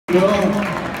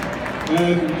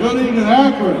And good evening,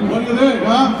 Akron. What do you think,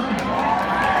 huh?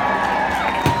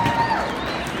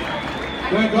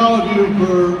 Thank all of you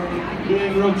for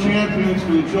being real champions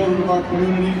for the children of our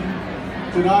community.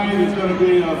 Tonight is going to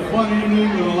be a fun evening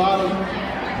with a lot of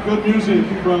good music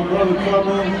from Brother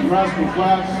Trouble and Rascal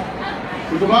Flats.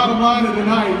 But the bottom line of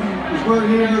tonight is we're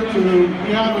here to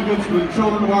be advocates for the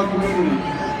children of our community.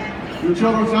 Your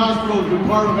Children's Hospital has been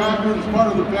part of Akron, it's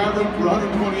part of the fabric for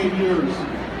 128 years.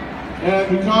 And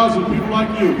because of people like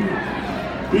you,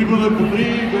 people that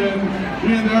believe in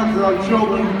being there for our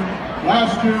children,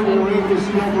 last year we were able to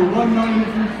see over 1 million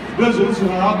visits in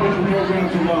our outpatient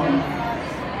programs alone.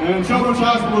 And Children's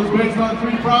Hospital is based on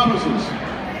 3 promises.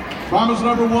 Promise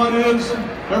number 1 is,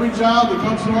 every child that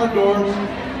comes to our doors,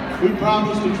 we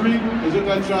promise to treat as if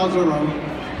that child's our own.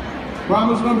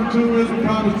 Promise number 2 is, we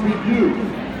promise to treat you,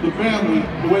 the family,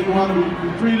 the way you want to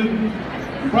be treated. And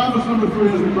promise number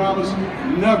 3 is we promise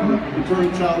never to turn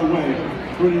a child away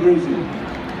for any reason.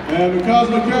 And because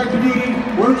of the care community,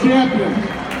 we're champions.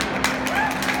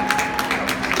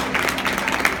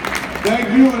 Thank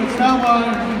you, and it's now my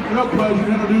real pleasure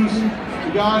to introduce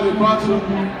the guy that brought some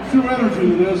true energy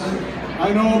to this.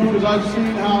 I know because I've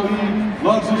seen how he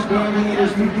loves his family and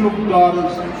his 2 beautiful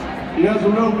daughters. He has a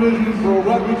real vision for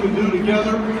what we can do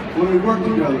together when we work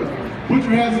together. Put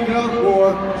your hands together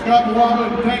for Scott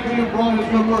Braman, and thank you for all his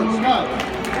good work. Scott.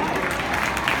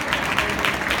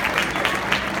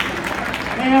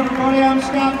 Hey everybody, I'm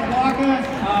Scott Braman.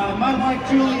 My wife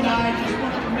Julie and I just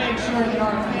wanted to make sure that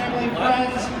our family,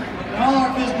 friends, and all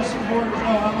our business supporters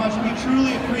know how much we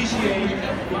truly appreciate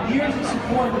the years of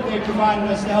support that they've provided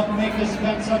us to help make this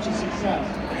event such a success.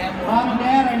 Mom and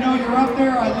Dad, I know you're up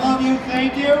there. I love you.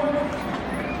 Thank you.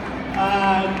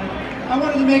 I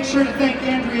wanted to make sure to thank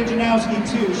Andrea Janowski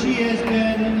too. She has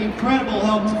been an incredible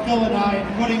help to Phil and I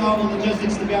in putting all the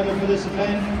logistics together for this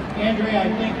event. Andrea, I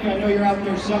know you're out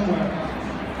there somewhere.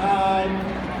 I'd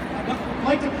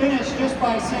like to finish just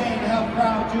by saying how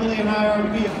proud Julie and I are to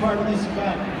be a part of this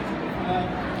event.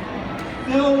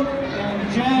 Phil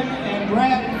and Jen and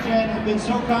Brad and Jen have been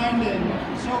so kind and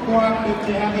so cooperative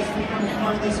to have us become a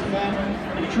part of this event.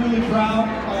 I'm truly proud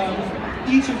of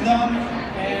each of them,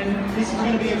 and this is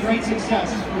going to be a great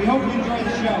success. We hope you enjoy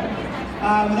the show.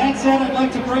 With that said, I'd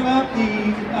like to bring up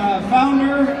the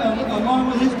founder, along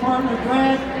with his partner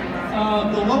Brad,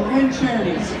 of the Lopez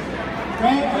Charities.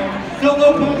 Phil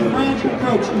Lopez and Brad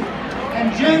Croce.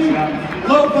 And Jen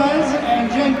Lopez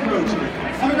and Jen Croce.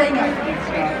 Have a great night. Thanks,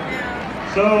 Scott.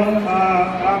 So,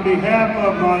 on behalf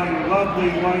of my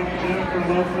lovely wife, Jennifer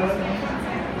Lopez,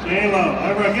 J-Lo.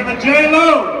 Everyone give it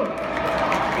J-Lo!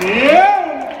 Yeah!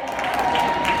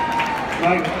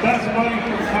 My best buddy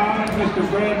from college, Mr.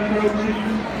 Brad Croce.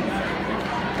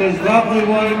 His lovely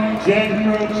wife, Jen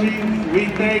Croce. We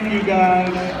thank you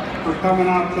guys for coming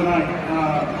out tonight.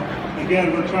 Again,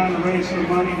 we're trying to raise some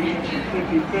money. We have some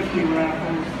 50-50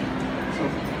 raffles. So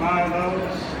buy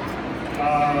those.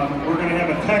 We're going to have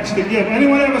a text to give.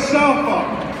 Anyone have a cell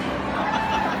phone?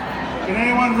 Can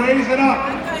anyone raise it up?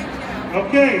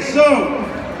 Okay, so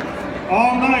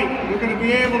all night we're going to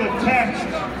be able to text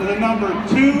to the number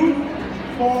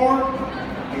 2-4, I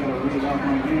got to read it off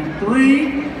my hand,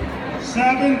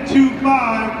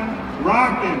 3725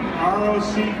 Rockin,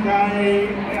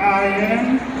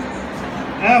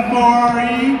 ROCKIN,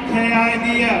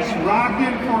 FOREKIDS,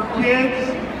 Rockin for kids,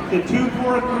 to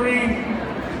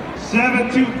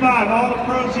 243-725. All the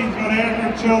proceeds go to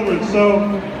Akron Children. So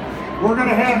we're going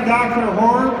to have Dr.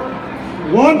 Hort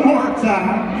one more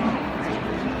time.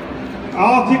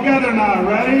 All together now.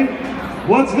 Ready?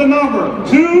 What's the number?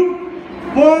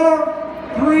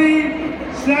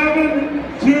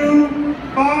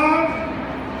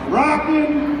 243-725.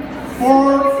 Rockin'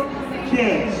 for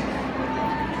kids.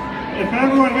 If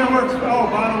everyone here works, oh,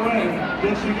 by the way,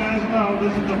 just so you guys know,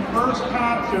 this is the first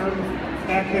concert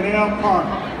at Canal Park.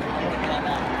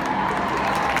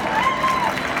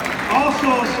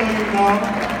 Also, so you know,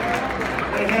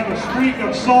 they have a streak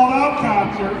of sold-out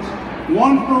concerts,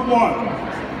 1 for 1.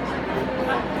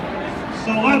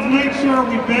 So let's make sure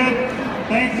we bid.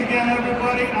 Thanks again,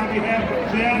 everybody. On behalf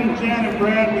of Jen, and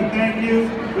Brad, we thank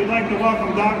you. We'd like to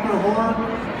welcome Dr. Hort,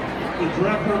 the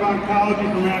Director of Oncology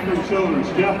from Akron Children's,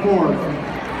 Jeff Ford.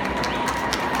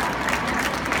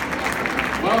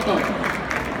 Welcome.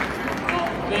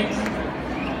 Thanks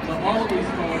to all of these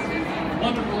folks. It's been a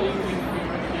wonderful evening here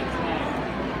tonight.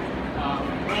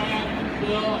 Brad,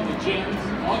 Bill, and the Jens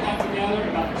all got together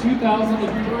about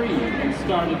 2003 and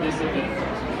started this event.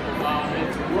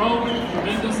 It's grown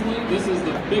tremendously. This is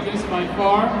the biggest by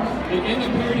far. And in the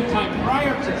period of time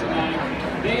prior to tonight,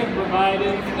 they have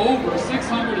provided over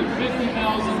 $650,000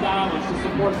 to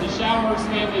support the Showers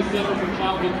Family Center for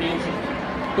Childhood Cancer.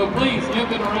 So please give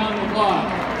them a round of applause.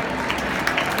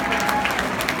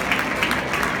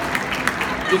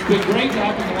 It's been great to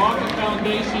have the Milwaukee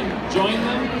Foundation join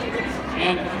them.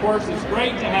 And of course, it's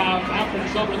great to have Akron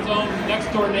Children's Own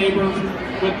next door neighbors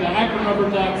with the Akron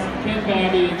Rubber Ducks, Ken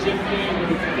Babby and Jim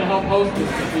Cameron to help host us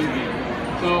this evening.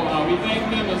 So we thank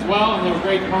them as well, and they're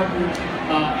great partners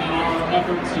in our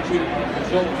efforts to treat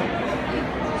children.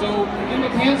 So in the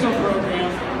cancer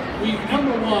program, we,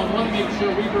 number one, want to make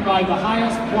sure we provide the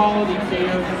highest quality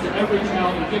care to every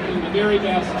child and give them the very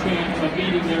best chance of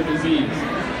beating their disease.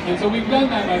 And so we've done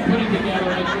that by putting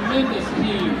together a tremendous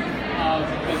team of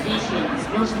physicians,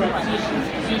 nurse practitioners,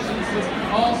 physician assistants,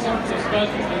 all sorts of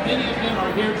specialists, and many of them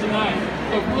are here tonight.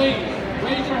 So please,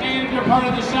 raise your hand if you're part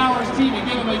of the Showers team and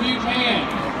give them a huge hand.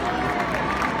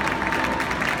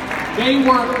 They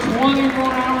work 24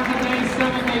 hours a day, 7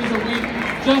 days a week,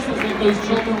 just as if those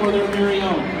children were their very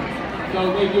own.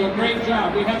 So they do a great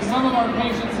job. We have some of our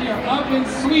patients here up in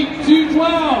Suite 212.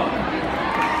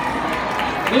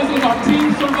 This is our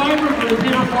Team Survivor group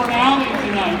here for an outing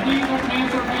tonight. These are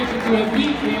cancer patients who have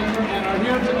beat cancer and are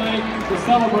here tonight to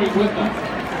celebrate with us.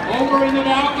 Over in the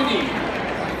balcony,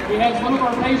 we have some of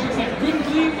our patients that couldn't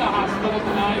leave the hospital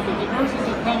tonight, but the nurses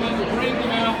have come in to bring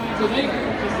them out so they can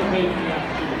participate in the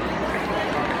action.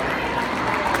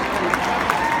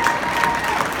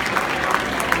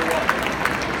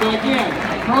 So again,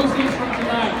 proceeds from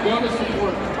tonight go to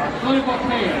support our clinical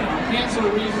care, our cancer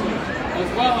research, as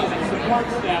well as the support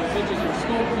staff such as our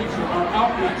school teacher, our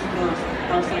outreach nurse,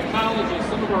 our psychologist,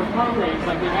 some of our programs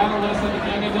like the adolescent and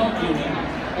young adult unit,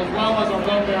 as well as our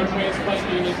bone marrow transplant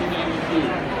unit to name a few.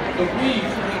 So please,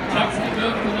 text and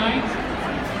give tonight,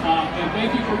 and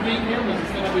thank you for being here. This is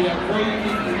going to be a great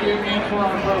evening for you and for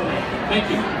our program. Thank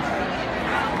you.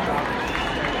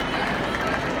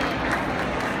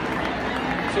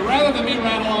 So rather than me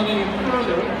rattle on any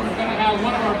further, we're going to have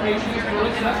one of our patients,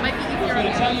 Marissa, who's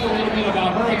going to tell you a little bit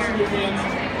about her experience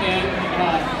in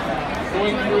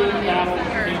going through the battle with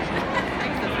cancer.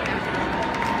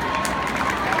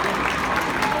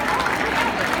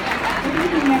 Good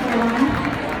evening, everyone.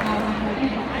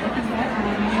 Like you said,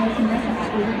 my name is Marissa.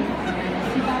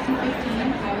 In 2015,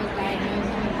 I was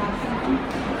diagnosed with autism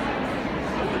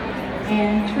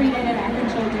and treated at Akron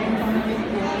Children's on the Fifth.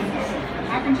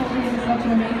 Akron Children's is such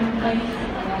an amazing place.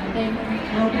 They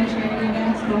open charity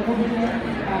events, local events.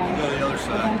 They do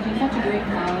such a great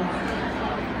cause.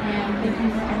 And thank you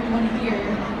everyone here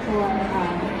for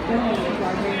donating to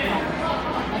our great cause.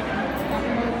 Like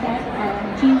Dr. Rose said, our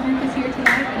team group is here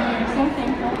tonight, and we are so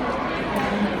thankful.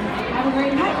 Have a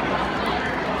great night.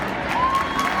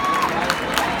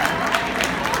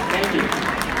 Thank you.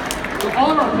 So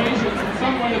all of our patients, in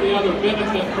some way or the other,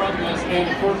 benefit from this,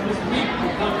 and of course, this week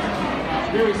becomes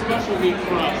a very special week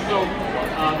for us. So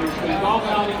there's been golf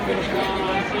outings that have gone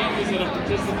on, families that have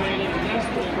participated, and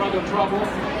yesterday, Brother Trouble,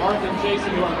 Art and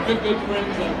Jason, who are good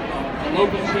friends of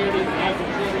local charities and Akron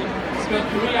Children, spent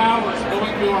 3 hours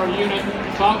going through our unit,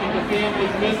 talking to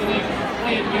families, visiting,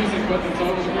 playing music with them, so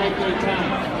it was a great time.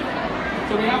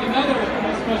 So we have another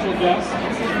special guest.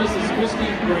 This is Mrs.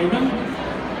 Christine Braman.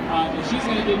 And she's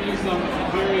going to give you some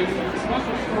very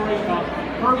special story about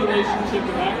her relationship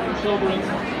with Akron Children's,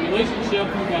 relationship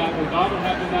that her daughter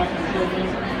had with Akron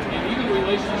Children's, and even the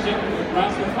relationship with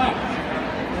Nebraska class.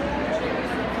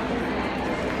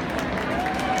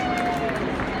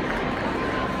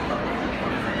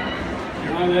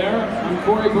 Hi there, I'm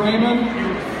Corey Braman.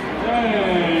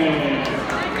 Hey!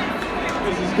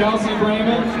 This is Kelsey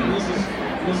Braman, and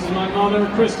this is my mother,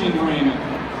 Christine Braman.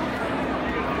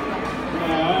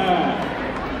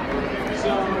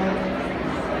 So,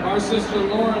 our sister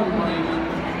Lauren Braman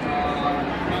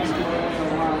passed away a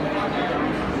while ago.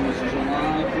 It was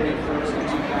July 31st of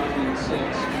 2006.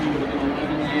 She would have been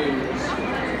 11 years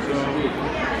this week.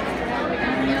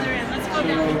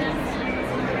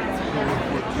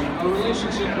 Our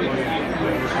relationship with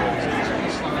Akron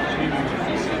Children's started in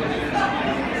 27 years ago.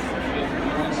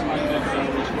 Once my nephew,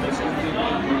 which was completely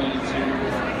related to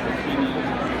leukemia,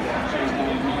 she was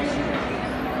diagnosed,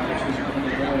 which was one of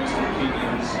the rarest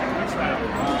leukemias.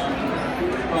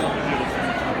 But,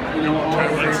 you know, all of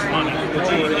those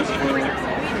treatments were not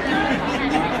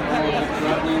all that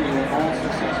threatening. They were all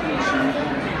successful. She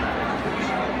lived,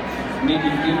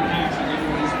 making impacts in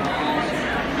everyone's lives.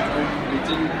 It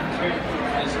didn't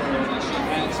characterize her that she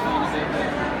had spinal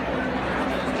defect.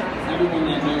 Everyone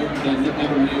that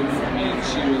never knew her,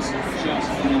 she was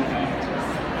just an impact.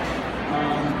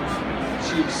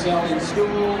 She excelled in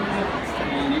school,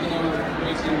 and even though her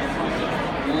grades didn't reflect it,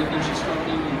 the only thing she struggled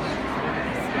in was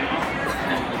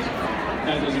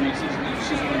That doesn't make sense to me.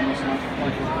 She's one of the most wonderful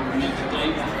players I've ever met to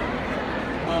date.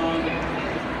 But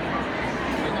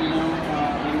you know,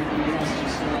 I'm blessed to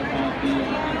say about the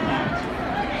impact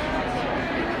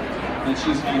that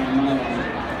she's had on my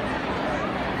life.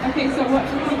 Okay, so what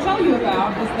we want to tell you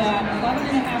about is that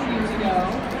 11.5 years ago,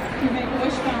 through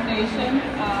Make-A-Wish Foundation,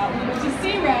 we went to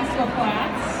see Rascal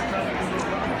Flatts.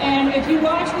 And if you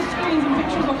watch the screens and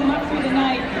pictures will come up through the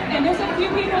night, and there's a few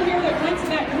people here that went to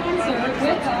that concert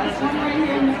with us, one right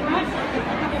here in the front, a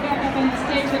couple back up on the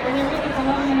stage that were there with us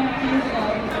 11.5 years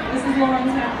ago. This is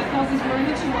Lauren's hat that tells us we're in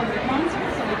the tour of the concert,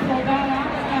 so we pulled that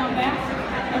out, found that.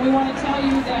 And we want to tell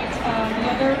you that the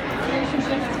other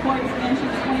relationship, as Corey mentioned,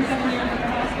 27 years at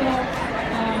the hospital,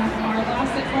 our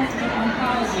last 6 months in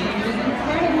oncology. It is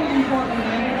incredibly important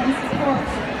that everyone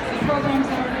supports the programs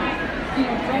that are not,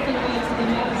 directly related to the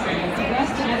medicine. It's the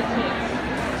rest of it takes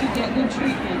to get good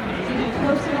treatment. To get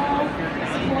personal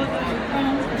support from your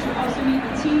friends, but you also need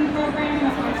the team program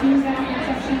that our teams out in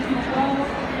section 212.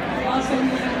 We also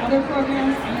need other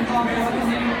programs that involve more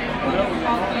than you.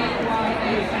 Called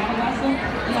AYA, adolescent,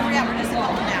 young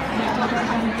adult. That focus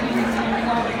on the teens and young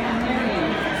adults and their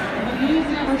needs. The needs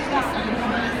never stop. You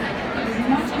want as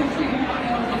much good treatment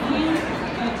as you can,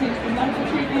 and it takes the medical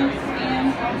treatment and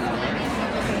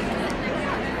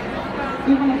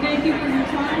we want to thank you for your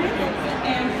time,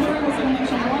 and Corey was going to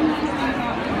mention one last thing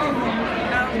about the program,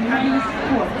 the money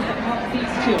support that helped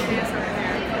these two.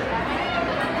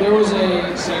 There was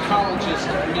a psychologist,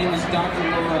 her name is Dr.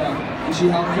 Laura, and she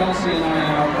helped Kelsey and I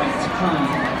out at Akron.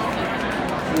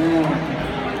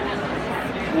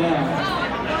 Yeah.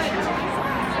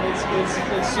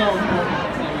 It's so important.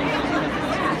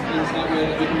 It's that way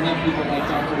that we can have people like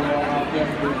Dr. Laura out there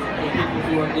for people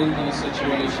who are in those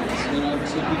situations.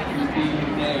 So people can be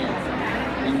there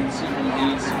when someone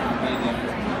needs to be there.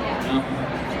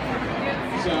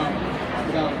 So,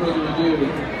 without further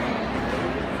ado,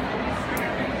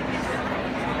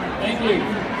 Thank you.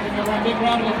 Give everyone a big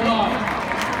round of applause.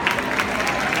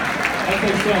 As I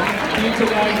said, cancer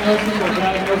diagnosis or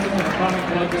diagnosis of chronic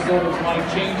blood disorder is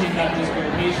life-changing, not just for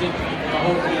the patient, the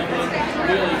whole family,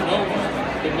 really no one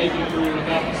can make it through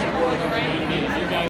without the support of